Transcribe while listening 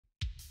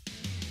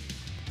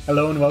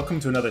Hello and welcome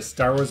to another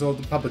Star Wars Old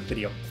Republic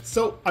video.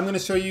 So I'm going to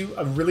show you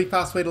a really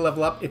fast way to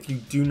level up if you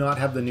do not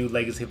have the new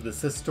Legacy of the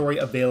Sith story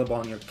available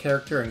on your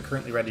character and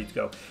currently ready to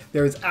go.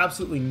 There is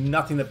absolutely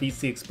nothing that beats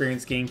the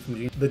experience gained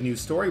from the new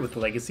story with the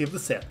Legacy of the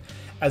Sith.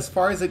 As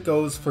far as it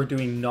goes for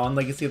doing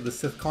non-Legacy of the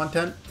Sith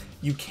content,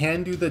 you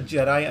can do the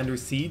Jedi Under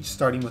Siege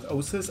starting with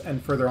Ossus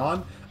and further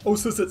on.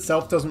 Ossus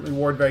itself doesn't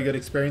reward very good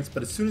experience,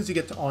 but as soon as you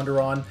get to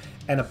Onderon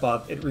and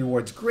above, it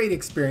rewards great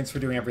experience for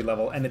doing every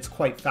level, and it's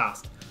quite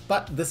fast.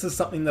 But this is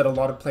something that a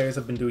lot of players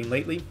have been doing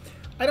lately.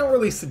 I don't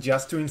really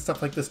suggest doing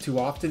stuff like this too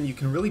often. You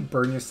can really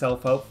burn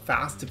yourself out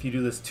fast if you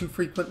do this too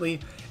frequently,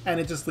 and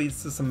it just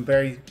leads to some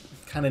very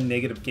kind of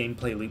negative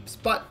gameplay loops.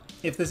 But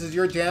if this is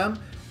your jam,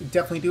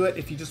 definitely do it.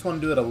 If you just want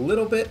to do it a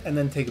little bit and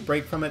then take a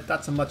break from it,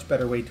 that's a much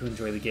better way to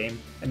enjoy the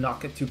game and not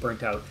get too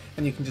burnt out.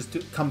 And you can just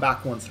come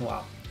back once in a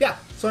while. Yeah,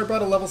 so I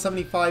brought a level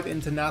 75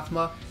 into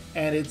Nathema,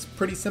 and it's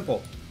pretty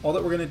simple. All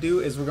that we're going to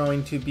do is we're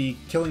going to be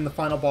killing the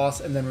final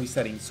boss and then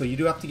resetting. So you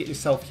do have to get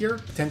yourself here.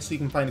 Potentially you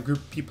can find a group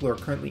of people who are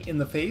currently in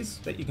the phase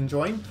that you can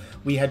join.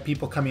 We had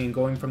people coming and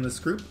going from this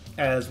group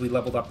as we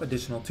leveled up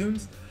additional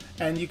tunes.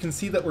 And you can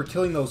see that we're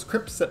killing those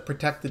crypts that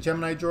protect the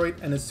Gemini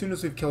droid, and as soon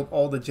as we've killed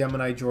all the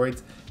Gemini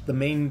droids, the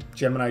main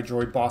Gemini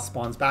droid boss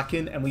spawns back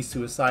in and we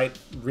suicide,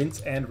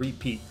 rinse and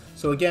repeat.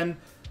 So again,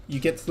 you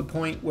get to the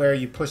point where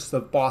you push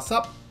the boss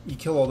up, you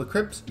kill all the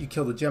crypts, you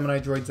kill the Gemini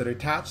droids that are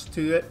attached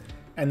to it,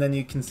 and then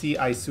you can see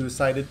I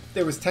suicided.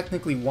 There was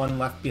technically one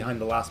left behind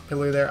the last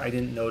pillar there. I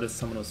didn't notice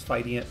someone was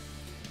fighting it.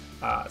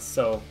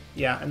 So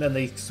yeah, and then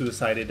they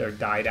suicided or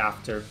died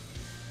after.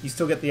 You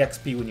still get the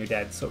XP when you're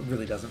dead, so it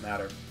really doesn't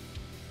matter.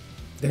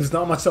 There's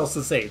not much else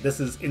to say. This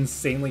is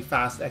insanely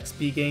fast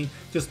XP gain.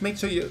 Just make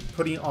sure you're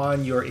putting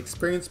on your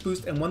experience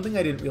boost. And one thing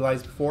I didn't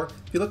realize before,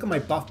 if you look at my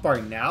buff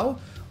bar now,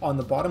 on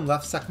the bottom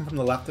left, second from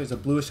the left, there's a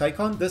bluish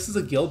icon. This is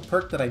a guild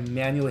perk that I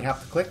manually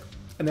have to click.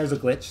 And there's a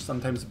glitch.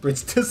 Sometimes the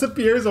bridge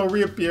disappears or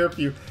reappear if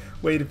you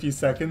wait a few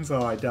seconds.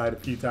 Oh, I died a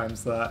few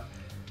times.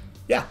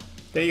 Yeah,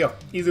 there you go.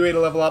 Easy way to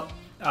level up.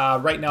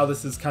 Right now,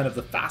 this is kind of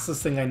the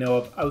fastest thing I know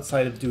of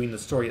outside of doing the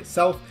story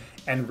itself.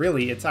 And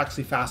really, it's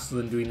actually faster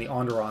than doing the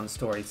Onderon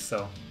story,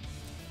 so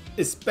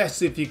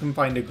especially if you can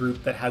find a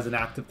group that has an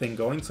active thing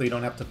going so you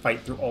don't have to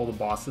fight through all the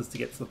bosses to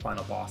get to the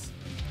final boss.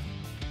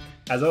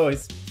 As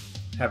always,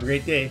 have a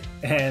great day,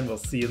 and we'll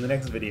see you in the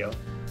next video.